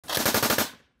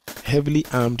Heavily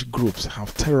armed groups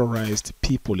have terrorized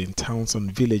people in towns and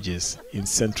villages in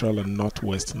central and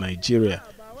northwest Nigeria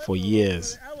for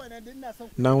years.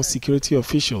 Now security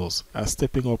officials are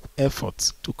stepping up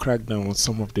efforts to crack down on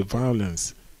some of the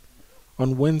violence.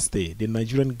 On Wednesday, the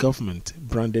Nigerian government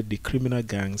branded the criminal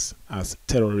gangs as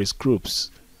terrorist groups.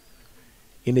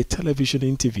 In a television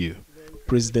interview,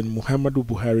 President Muhammadu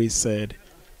Buhari said,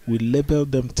 "We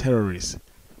labeled them terrorists.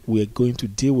 We are going to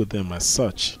deal with them as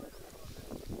such."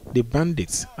 The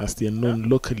bandits, as they are known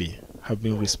locally, have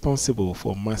been responsible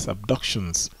for mass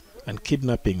abductions and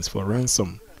kidnappings for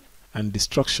ransom and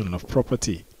destruction of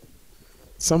property.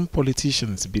 Some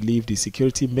politicians believe the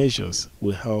security measures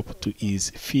will help to ease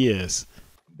fears.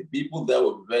 The people there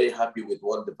were very happy with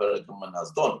what the federal government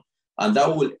has done. And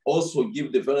that will also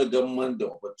give the federal government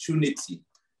the opportunity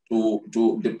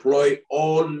to deploy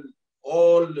all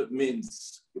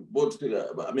means.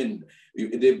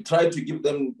 They tried to give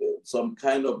them some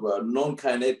kind of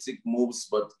non-kinetic moves,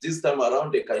 but this time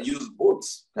around they can use both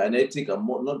kinetic and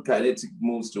non-kinetic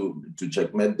moves to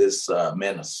checkmate this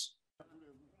menace.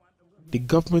 The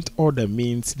government order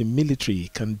means the military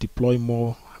can deploy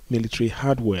more military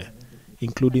hardware,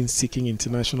 including seeking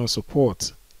international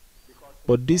support.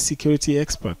 But this security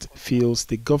expert feels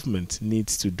the government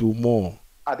needs to do more.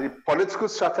 At the political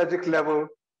strategic level,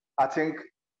 I think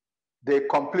they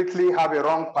completely have a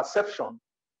wrong perception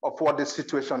of what the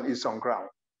situation is on ground.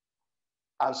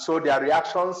 And so their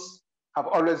reactions have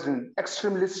always been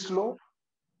extremely slow,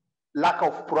 lack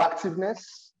of proactiveness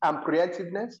and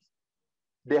preemptiveness.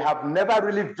 They have never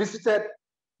really visited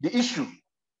the issue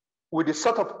with the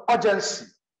sort of urgency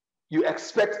you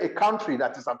expect a country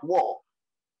that is at war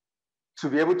to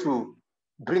be able to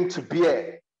bring to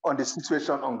bear on the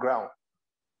situation on ground.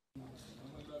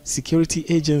 Security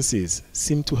agencies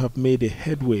seem to have made a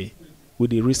headway with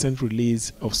the recent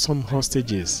release of some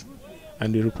hostages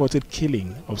and the reported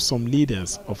killing of some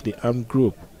leaders of the armed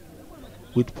group,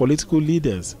 with political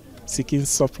leaders seeking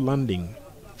soft landing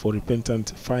for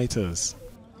repentant fighters.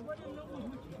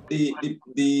 The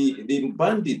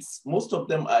bandits, most of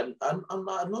them are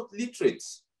not literate.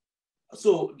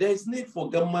 So there is need for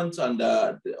government and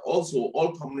also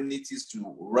all communities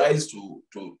to rise to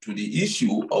the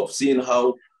issue of seeing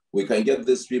how we can get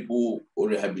these people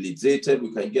rehabilitated.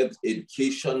 We can get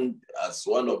education as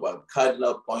one of our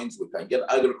cardinal points. We can get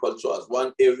agriculture as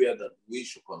one area that we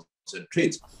should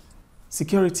concentrate.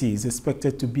 Security is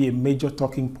expected to be a major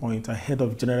talking point ahead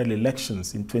of general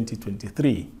elections in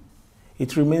 2023.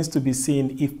 It remains to be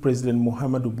seen if President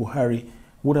Muhammadu Buhari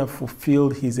would have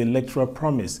fulfilled his electoral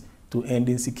promise to end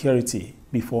insecurity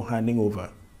before handing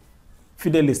over.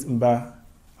 Fidelis Mbah,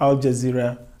 Al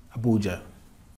Jazeera, Abuja.